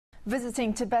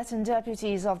Visiting Tibetan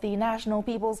deputies of the National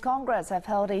People's Congress have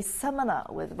held a seminar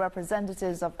with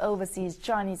representatives of overseas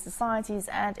Chinese societies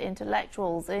and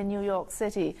intellectuals in New York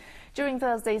City. During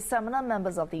Thursday's seminar,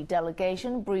 members of the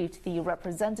delegation briefed the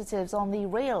representatives on the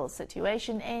real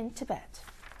situation in Tibet.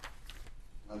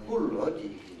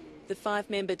 The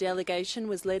five-member delegation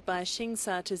was led by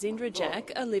Shingsa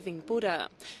Tazindrajak, a living Buddha.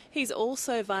 He's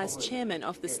also vice-chairman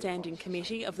of the Standing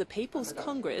Committee of the People's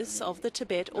Congress of the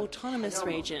Tibet Autonomous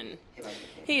Region.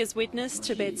 He has witnessed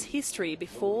Tibet's history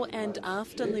before and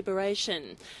after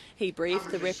liberation. He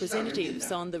briefed the representatives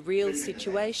on the real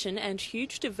situation and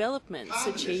huge developments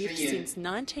achieved since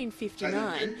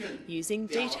 1959 using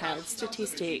detailed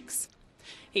statistics.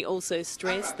 He also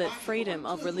stressed that freedom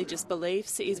of religious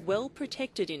beliefs is well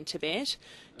protected in Tibet.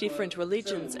 Different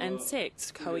religions and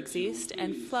sects coexist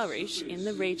and flourish in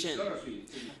the region.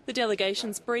 The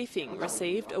delegation's briefing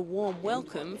received a warm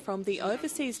welcome from the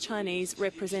overseas Chinese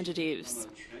representatives.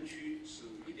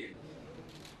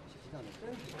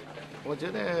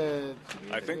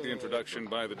 I think the introduction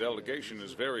by the delegation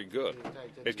is very good.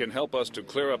 It can help us to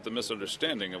clear up the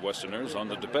misunderstanding of Westerners on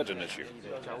the Tibetan issue.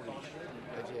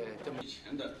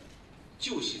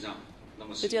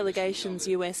 The delegation's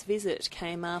US visit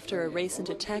came after a recent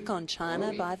attack on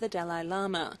China by the Dalai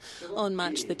Lama. On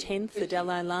March the 10th, the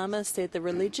Dalai Lama said the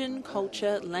religion,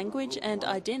 culture, language and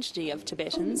identity of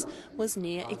Tibetans was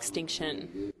near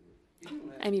extinction.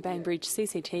 Amy Bainbridge,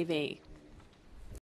 CCTV.